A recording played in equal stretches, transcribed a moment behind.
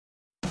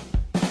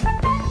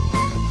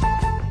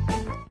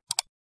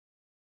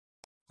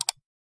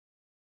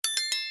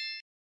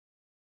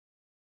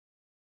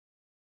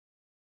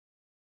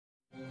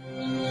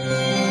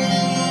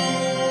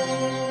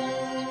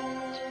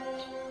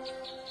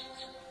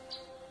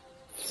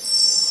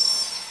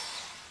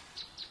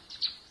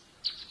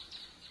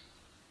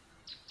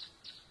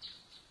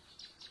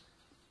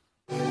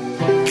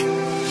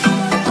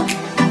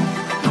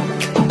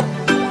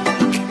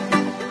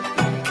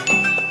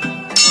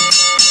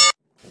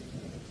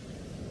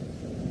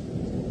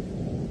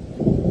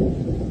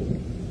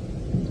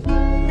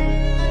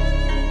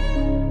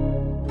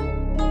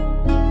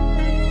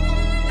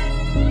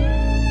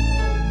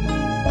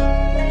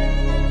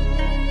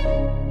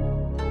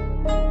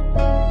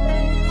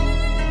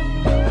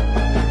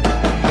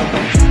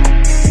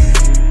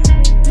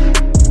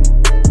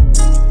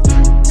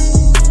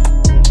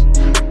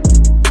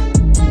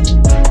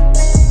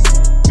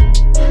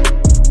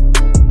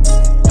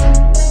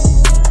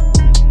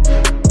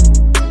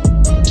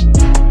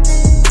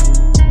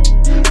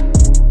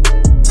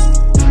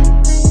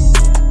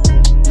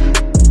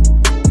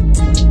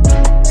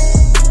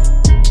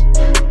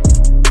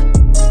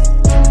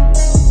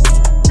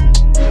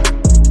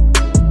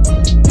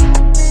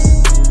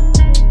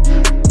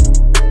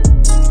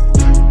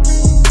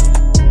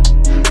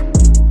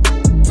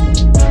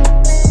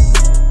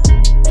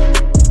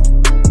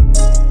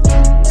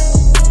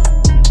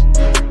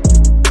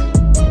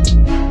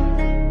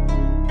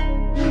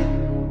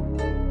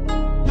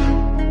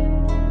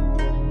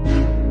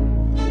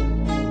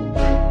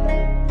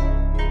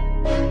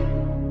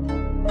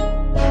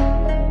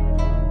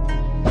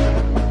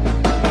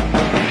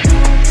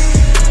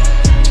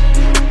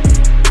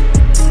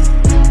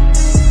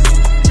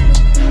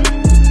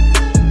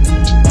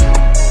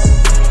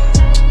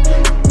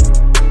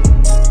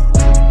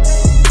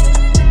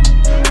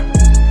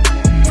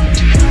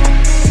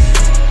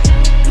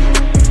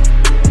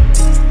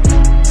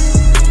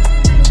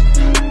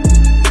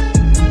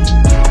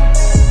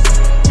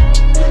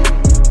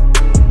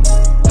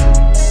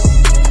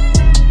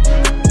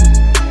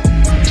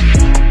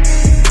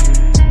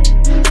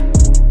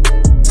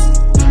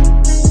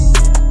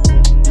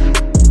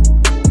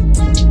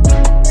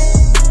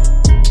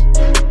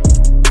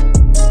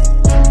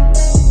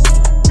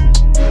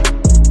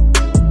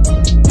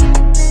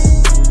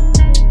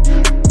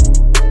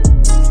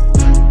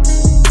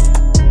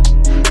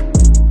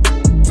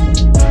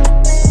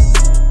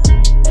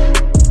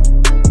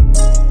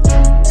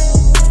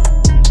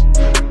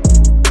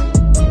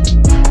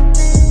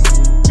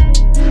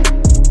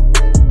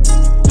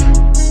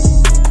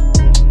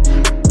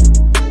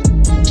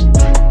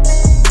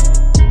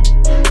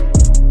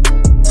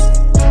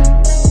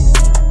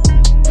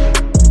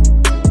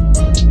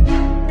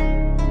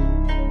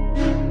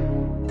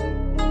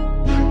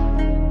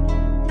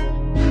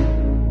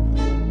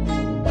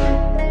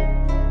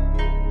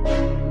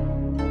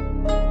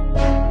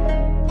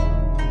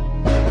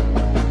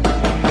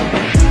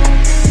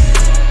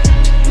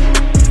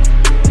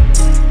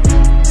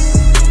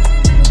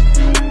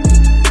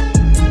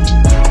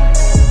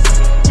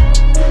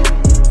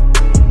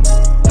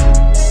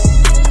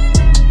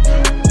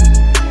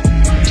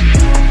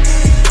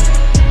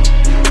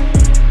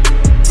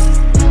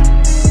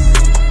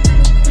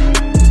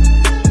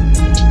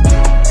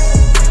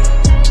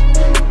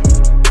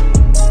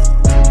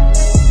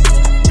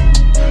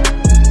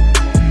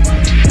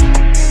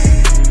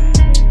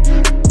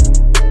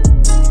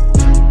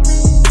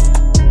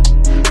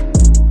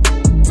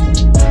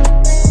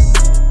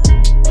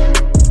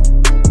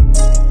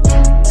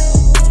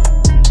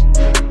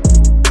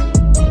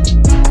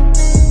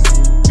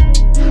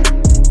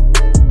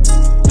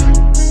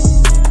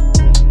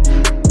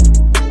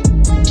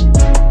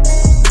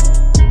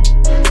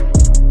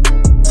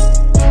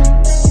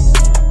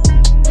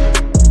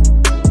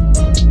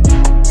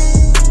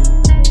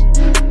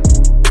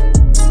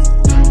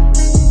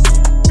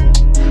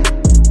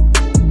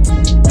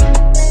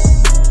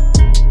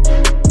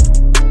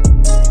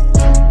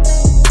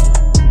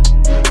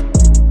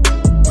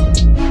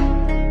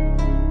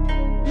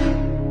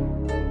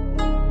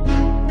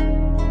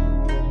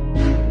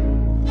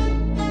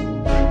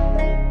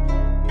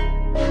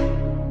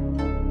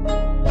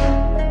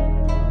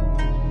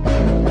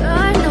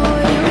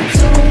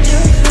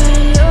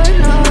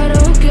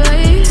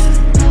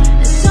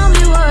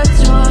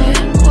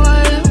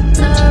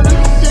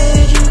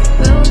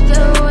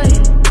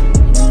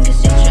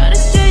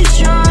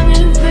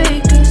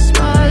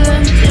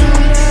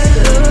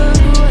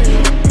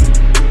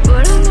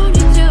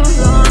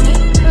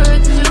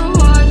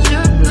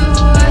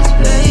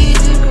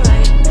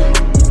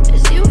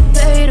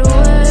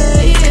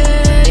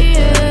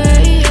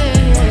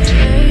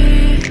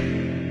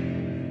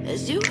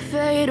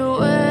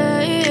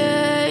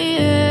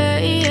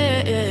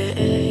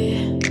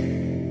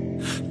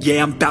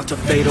Yeah, I'm about to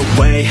fade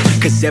away,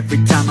 cause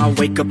every time I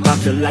wake up I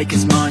feel like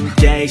it's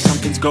Monday.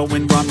 Something's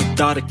going wrong with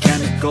all the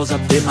chemicals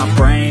up in my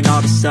brain. All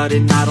of a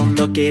sudden I don't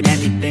look at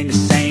anything the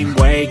same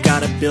way.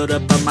 Gotta build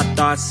up of my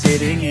thoughts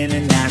sitting in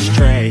an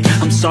ashtray.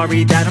 I'm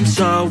sorry that I'm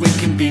so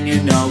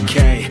inconvenient,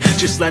 okay.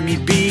 Just let me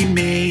be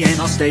me and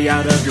I'll stay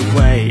out of your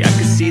way. I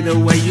can see the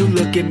way you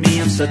look at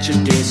me, I'm such a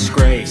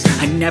disgrace.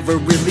 I never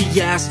really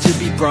asked to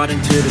be brought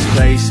into this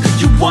place.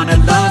 You wanna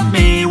love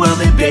me? Well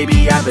then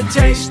baby I have a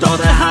taste. All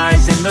the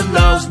highs and the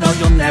lows, no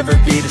you'll never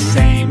be the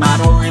same. I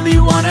don't really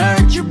wanna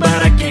hurt you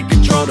but I can't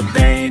control the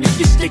pain. If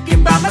you're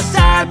sticking by my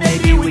side,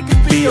 maybe we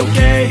could be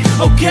okay.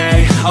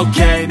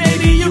 Okay,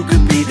 maybe you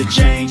could be the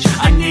change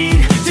I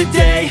need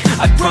today.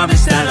 I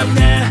promise that I've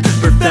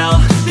never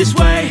felt this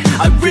way.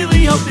 I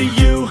really hope that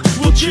you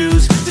will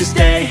choose to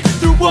stay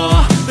through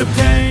all the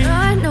pain.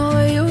 I know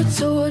you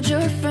told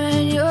your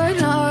friend you're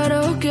not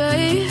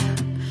okay,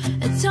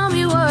 and tell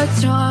me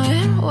what's wrong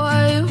and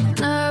why you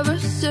never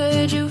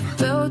said you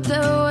felt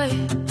that way.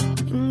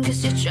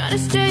 Guess you're trying to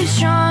stay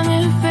strong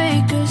and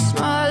fake a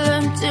smile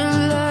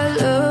until I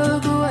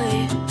look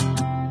away.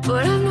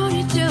 But I've known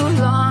you too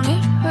long,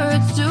 it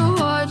hurts to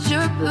watch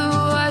your blue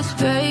eyes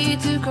fade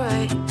to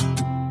gray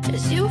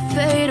as you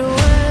fade away.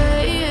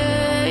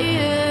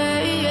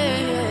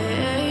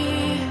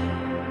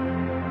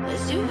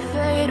 As you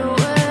fade away.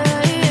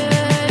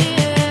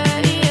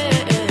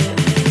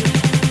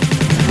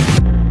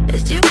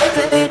 As you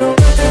fade away.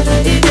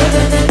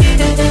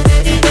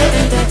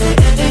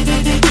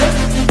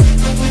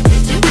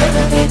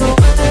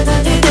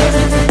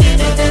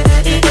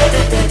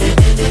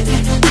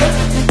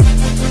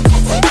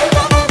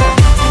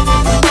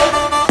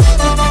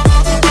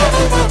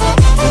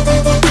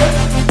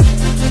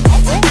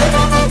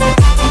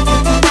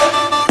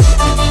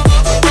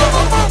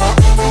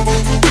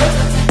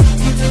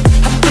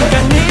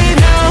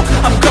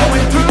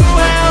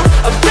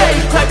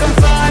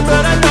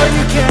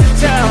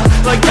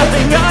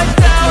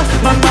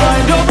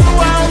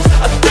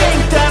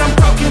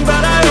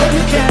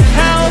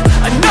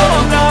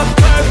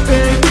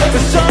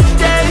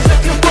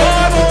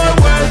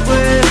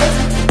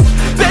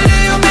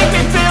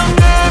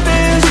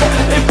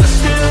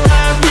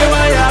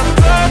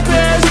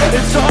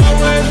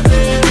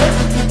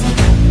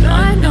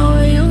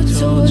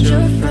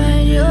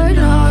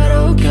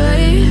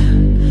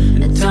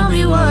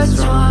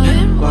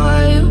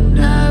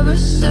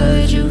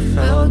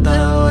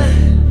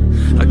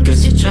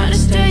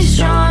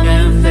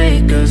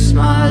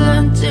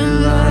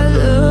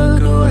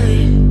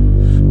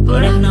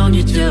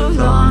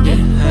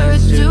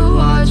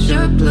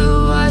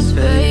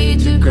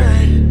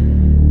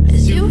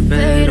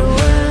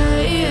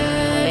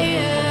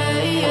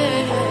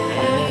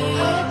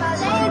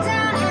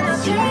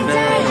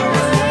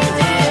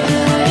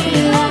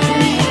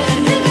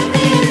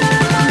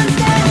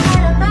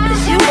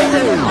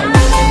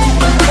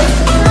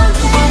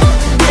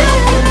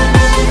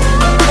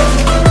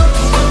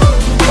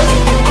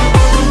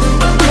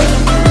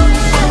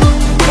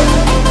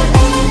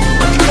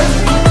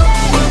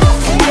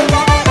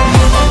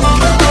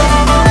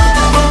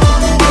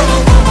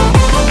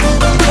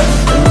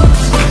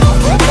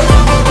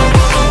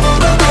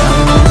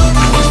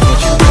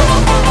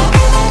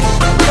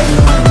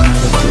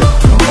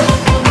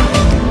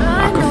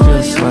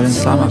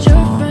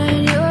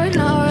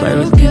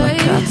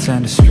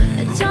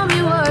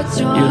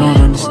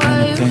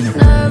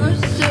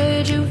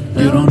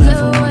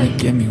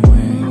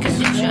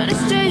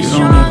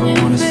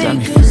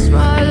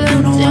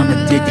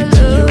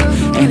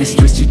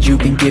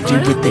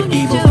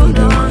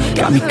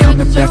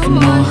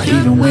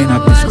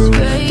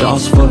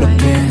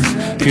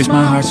 Pierce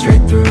my heart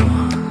straight through.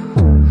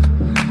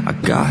 I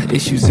got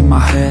issues in my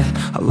head.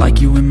 I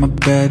like you in my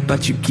bed,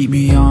 but you keep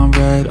me on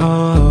red.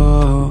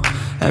 Oh,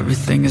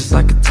 everything is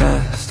like a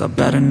test. I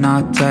better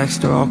not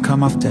text or I'll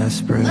come off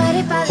desperate. But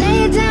if I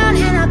lay down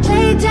and I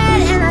play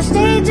dead and I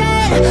stay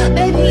dead,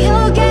 baby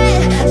you'll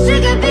get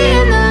sick of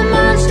being the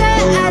monster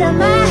out of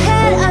my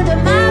head, under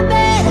my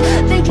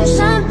bed, thinking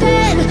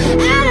something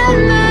out of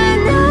my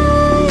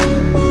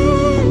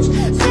nightmares,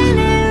 seen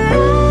it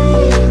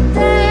right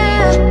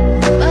there.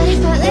 But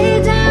if I lay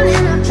down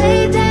and I play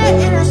dead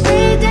and I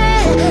stay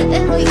dead,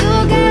 then will you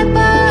get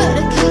bored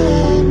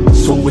again?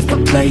 So if I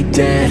play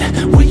dead,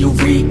 will you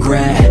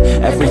regret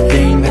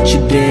everything that you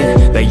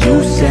did, that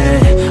you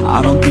said?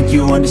 I don't think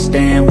you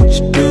understand what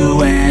you're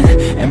doing,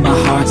 and my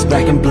heart's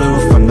black and blue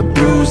from the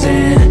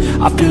bruising.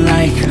 I feel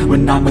like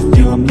when I'm with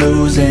you I'm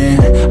losing.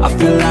 I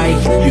feel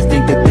like you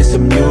think that this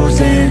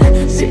amusing,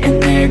 sitting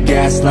there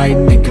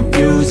gaslighting and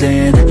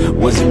confusing.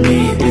 Was it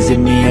me? Is it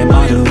me? Am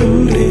I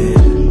deluded?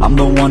 I'm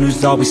the one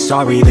who's always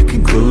sorry, the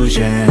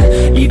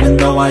conclusion, even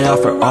though I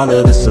offer all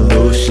of the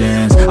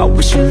solutions. I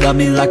wish you loved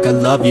me like I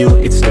love you,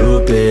 it's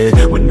stupid.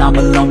 When I'm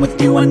alone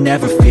with you I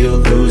never feel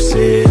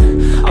lucid.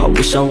 I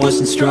wish I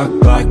wasn't struck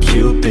by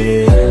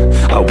Cupid.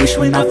 I wish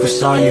when I first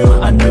saw you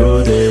I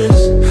knew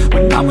this.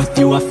 When I'm with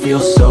you I feel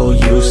so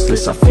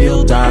useless, I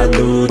feel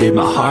diluted,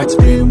 my heart's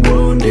been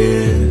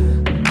wounded.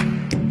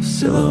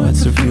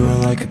 Silhouettes of you are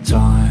like a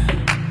taunt.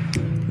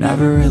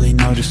 Never really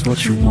know just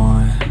what you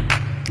want.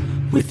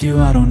 With you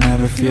I don't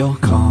ever feel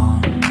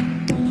calm.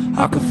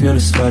 I can feel the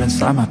sweat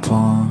inside my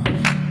palm.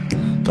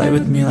 Play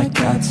with me like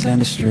cats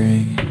and a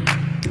string.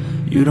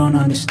 You don't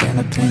understand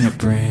the pain it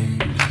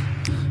brings.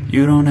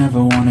 You don't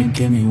ever wanna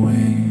give me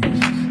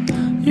wings.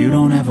 You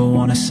don't ever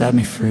wanna set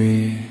me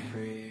free.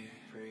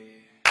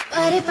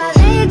 But if I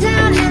lay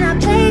down and I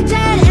play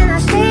dead and I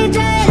stay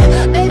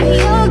dead, baby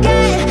you'll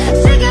get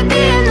sick of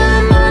being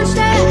the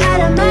monster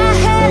out of my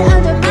head,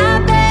 under my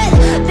bed,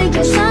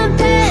 thinking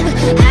something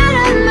out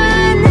of my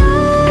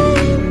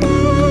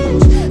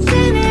nightmares.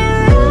 See me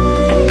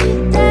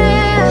right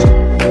there.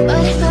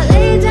 But if I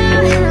lay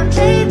down and I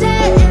play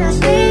dead and I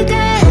stay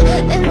dead,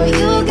 then will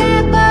you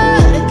get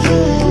bored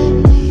again?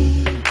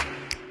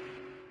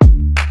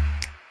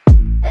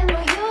 Then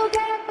will you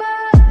get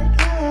bored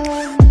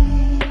again?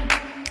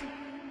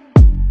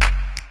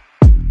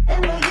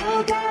 And will you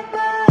get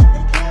bored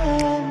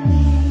again?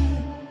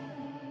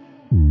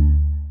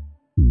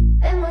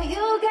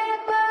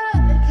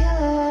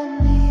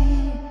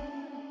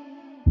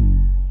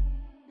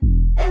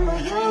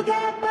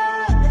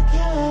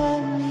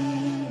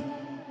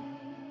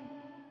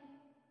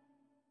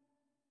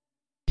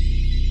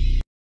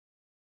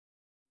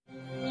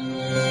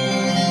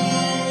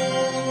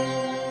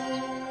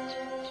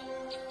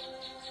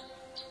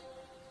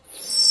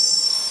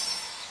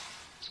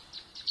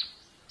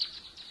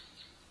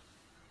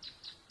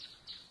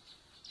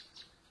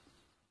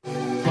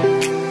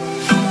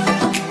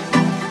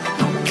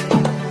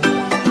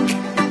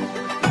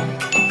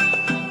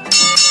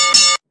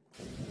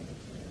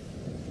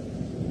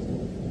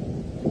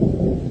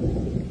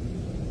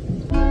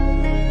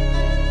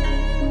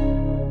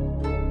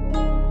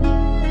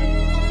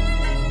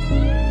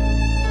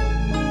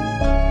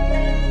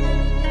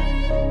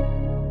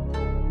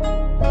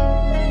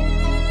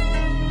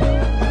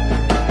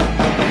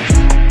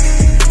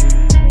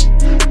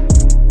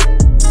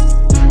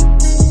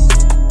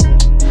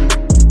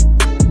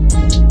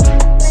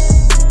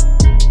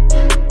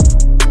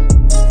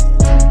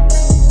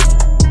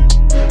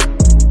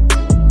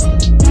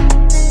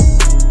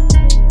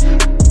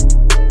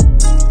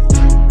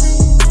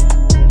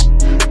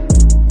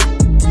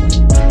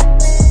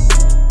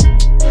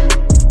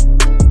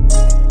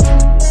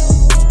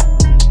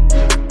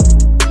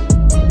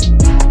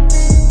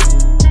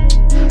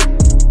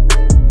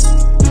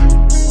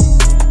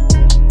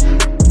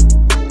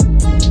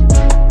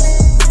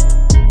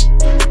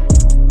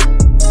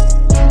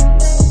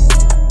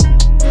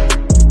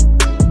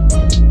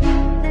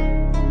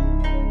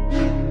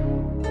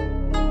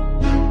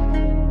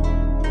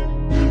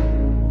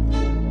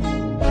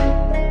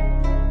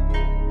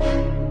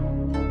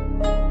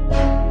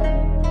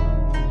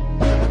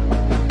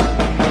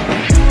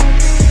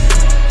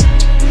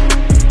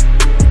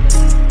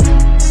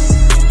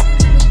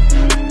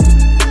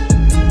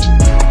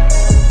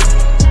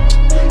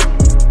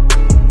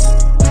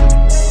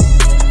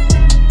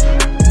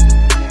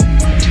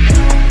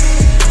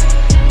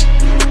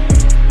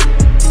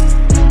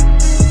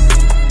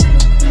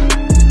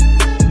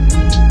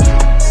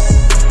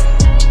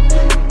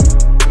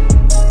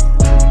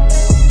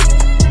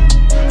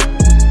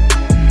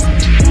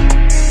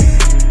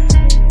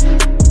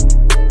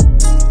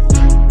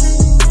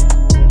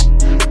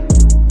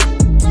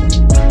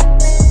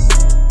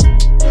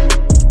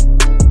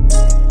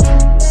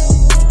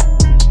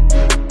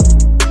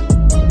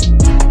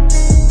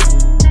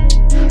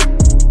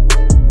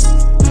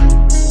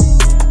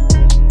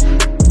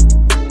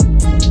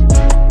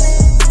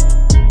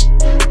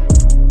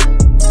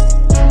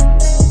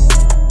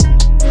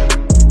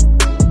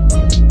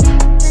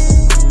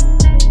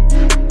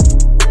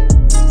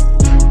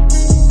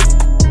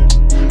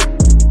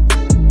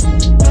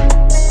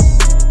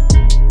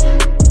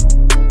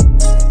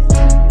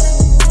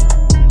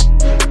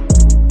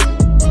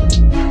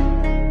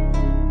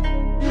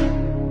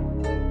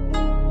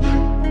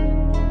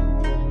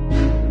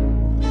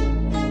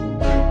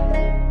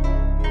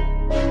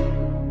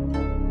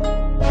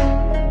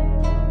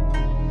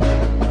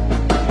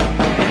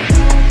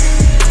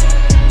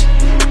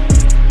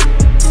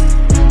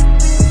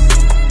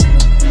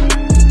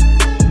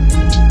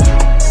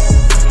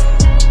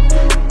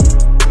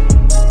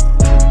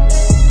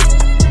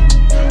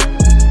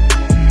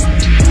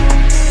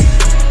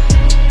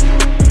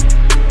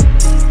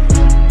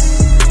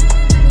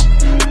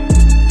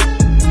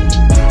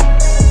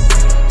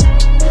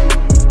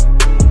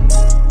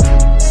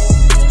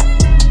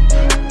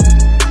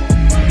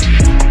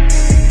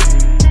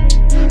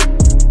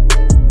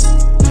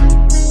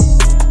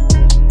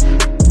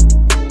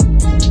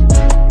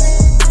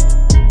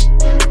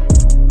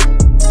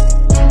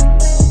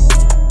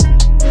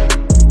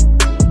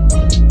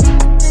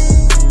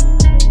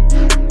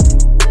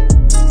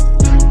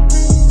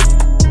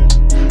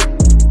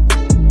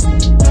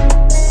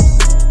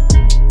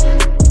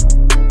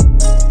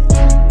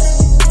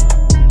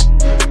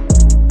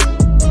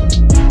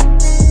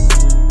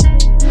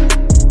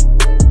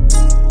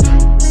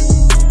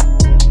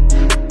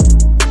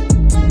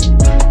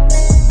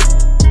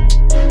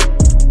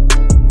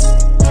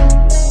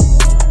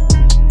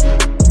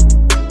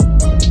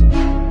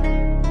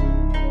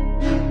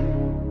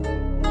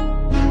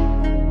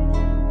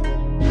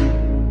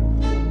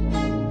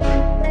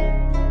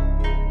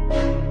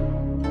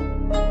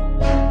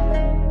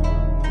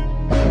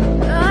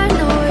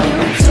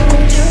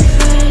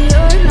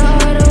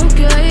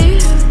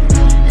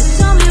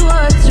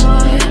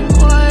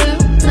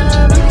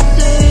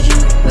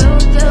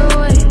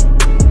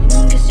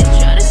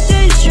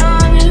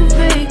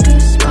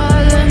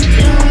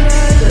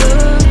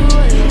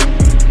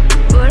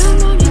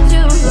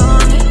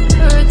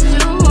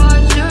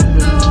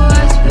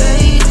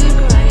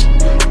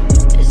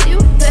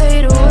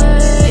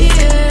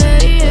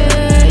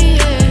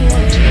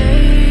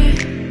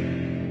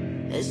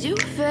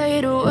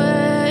 fade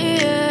away.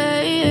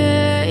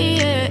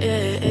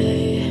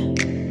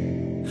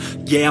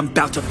 Yeah, I'm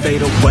about to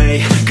fade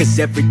away, cause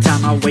every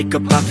time I wake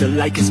up I feel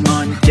like it's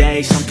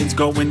Monday. Something's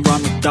going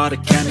wrong with all the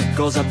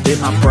chemicals up in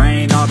my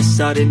brain. All of a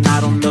sudden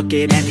I don't look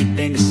at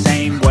anything the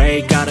same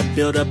way. Gotta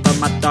build up of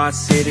my thoughts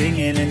sitting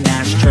in an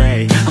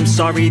ashtray. I'm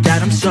sorry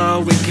that I'm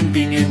so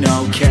inconvenient,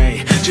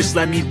 okay. Just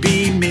let me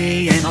be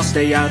me and I'll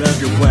stay out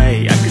of your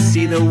way. I can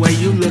see the way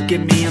you look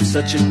at me, I'm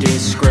such a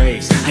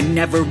disgrace. I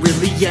never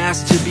really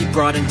asked to be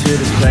brought into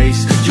this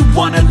place. You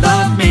wanna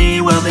love me?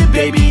 Well then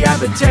baby,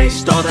 have a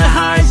taste. All the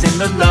highs and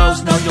the lows,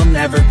 no, you'll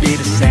never be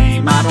the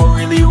same. I don't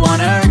really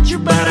wanna hurt you,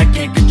 but I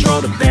can't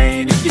control the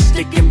pain. If you're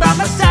sticking by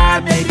my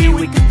side, maybe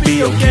we could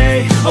be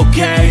okay.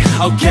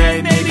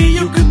 Okay, maybe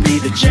you could be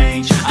the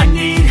change I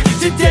need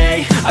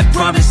today. I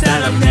promise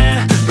that I've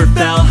never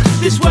felt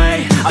this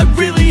way. I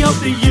really hope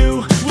that you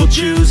will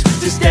choose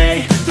to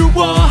stay through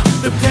all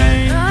the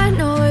pain. I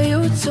know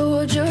you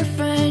told your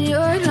friend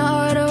you're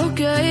not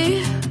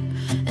okay,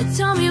 and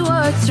tell me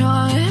what's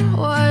wrong and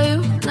why you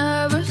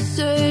never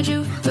said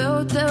you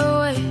felt that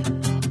way.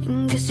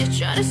 Guess you're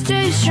trying to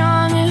stay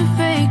strong and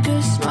fake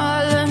a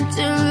smile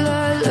until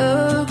I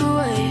look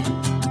away.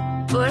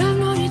 But I've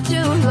known you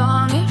too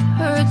long, it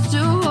hurts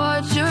to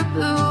watch your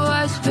blue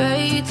eyes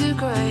fade to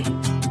gray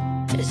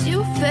as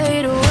you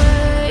fade away.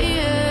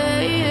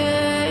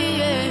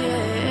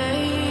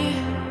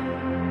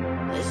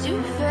 As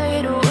you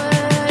fade away.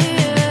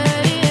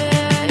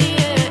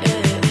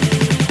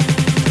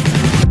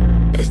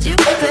 As you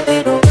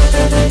fade away.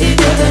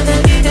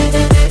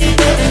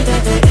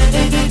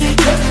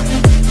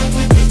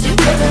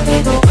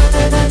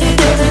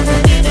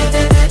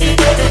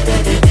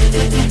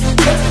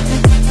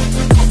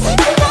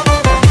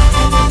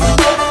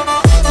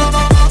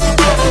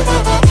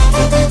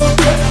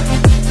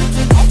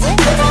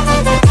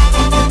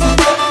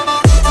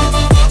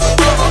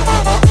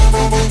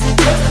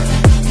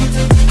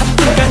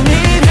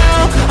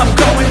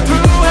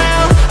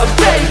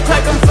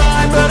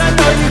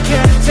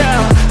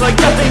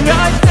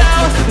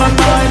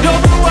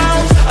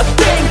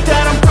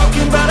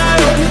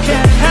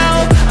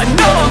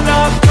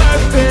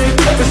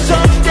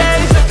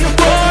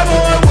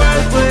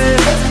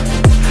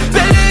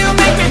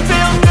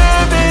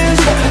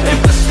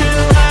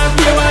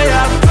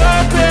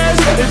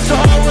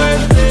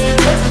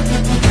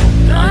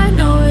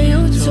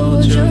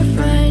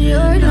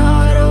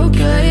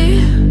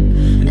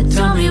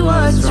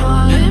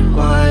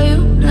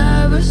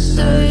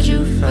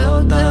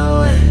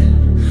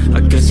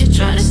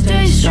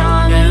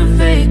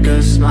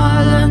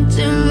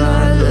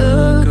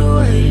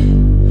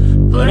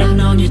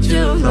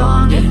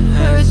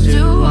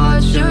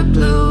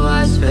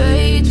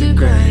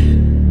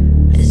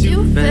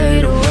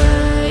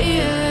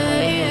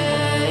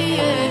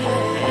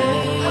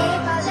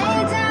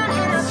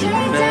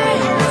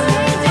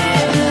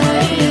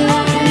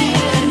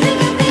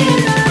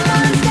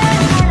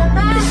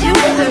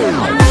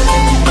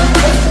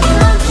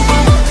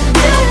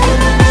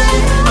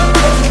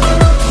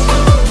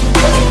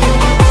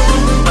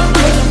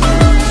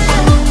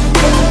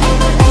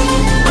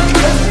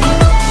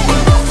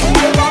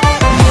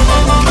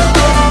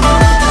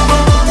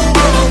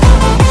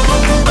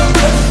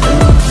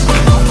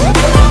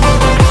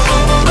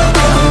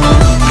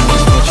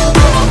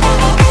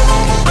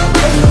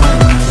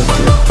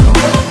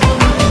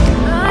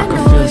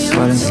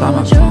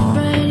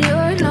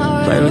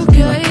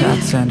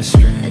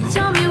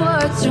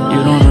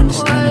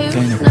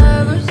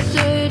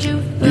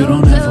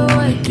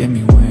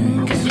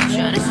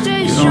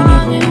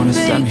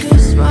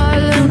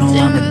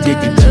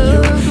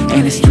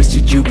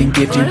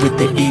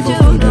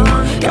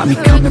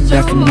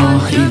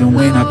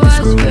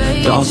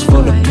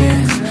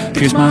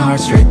 Pierce my heart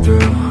straight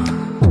through.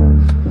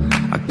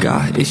 I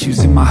got issues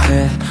in my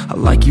head. I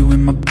like you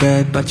in my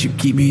bed, but you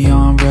keep me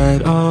on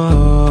red.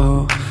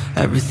 Oh,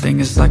 everything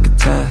is like a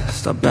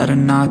test. I better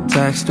not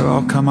text or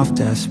I'll come off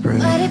desperate.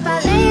 But if I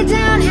lay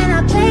down and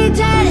I play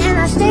dead and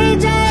I stay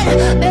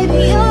dead,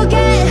 baby, you'll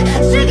get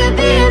sick of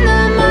being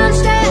the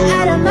monster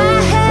out of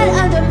my head,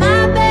 under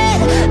my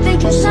bed.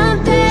 Think you're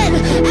something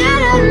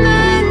out of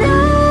my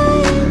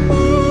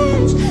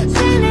nightmares,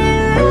 seen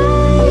it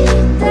right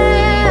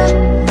there.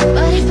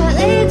 But if I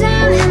lay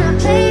down and I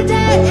play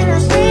dead and I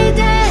stay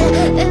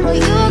dead, then will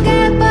you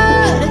get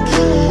bored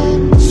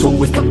again? So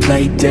if I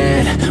play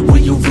dead, will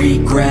you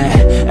regret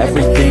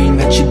everything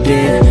that you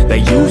did, that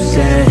you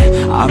said?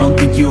 I don't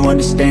think you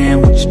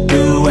understand what you're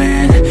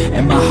doing,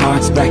 and my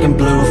heart's black and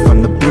blue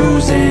from the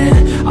bruising.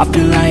 I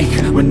feel like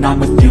when I'm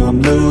with you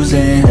I'm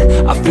losing.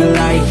 I feel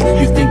like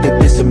you think that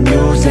this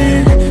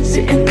amusing,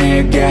 sitting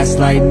there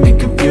gaslighting and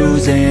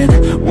confusing.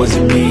 Was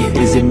it me?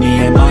 Is it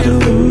me? Am I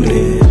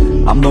deluded?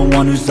 I'm the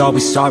one who's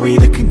always sorry,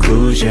 the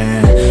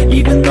conclusion,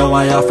 even though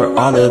I offer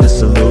all of the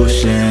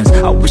solutions.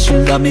 I wish you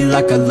loved me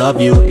like I love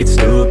you, it's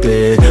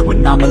stupid.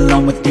 When I'm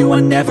alone with you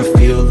I never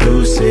feel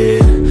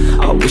lucid.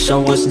 I wish I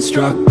wasn't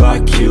struck by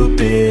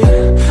Cupid.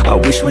 I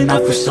wish when I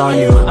first saw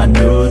you I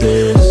knew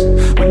this.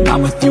 When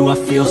I'm with you, I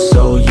feel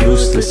so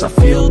useless. I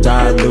feel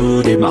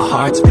diluted, my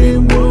heart's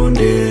been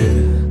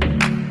wounded.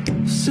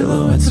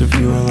 Silhouettes of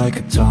you are like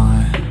a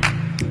taunt.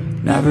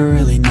 Never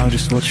really know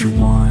just what you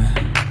want.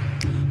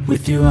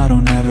 With you I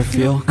don't ever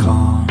feel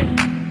calm.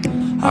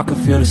 I can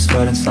feel the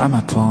sweat inside my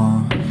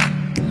palm.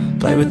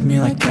 Play with me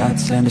like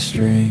cats and a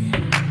string.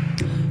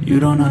 You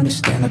don't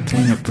understand the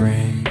pain it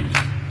brings.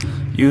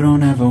 You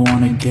don't ever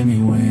wanna give me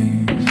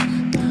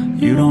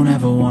wings. You don't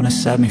ever wanna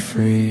set me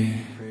free.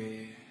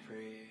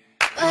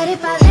 But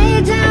if I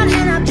lay down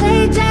and I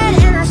play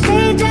dead and I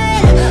stay dead,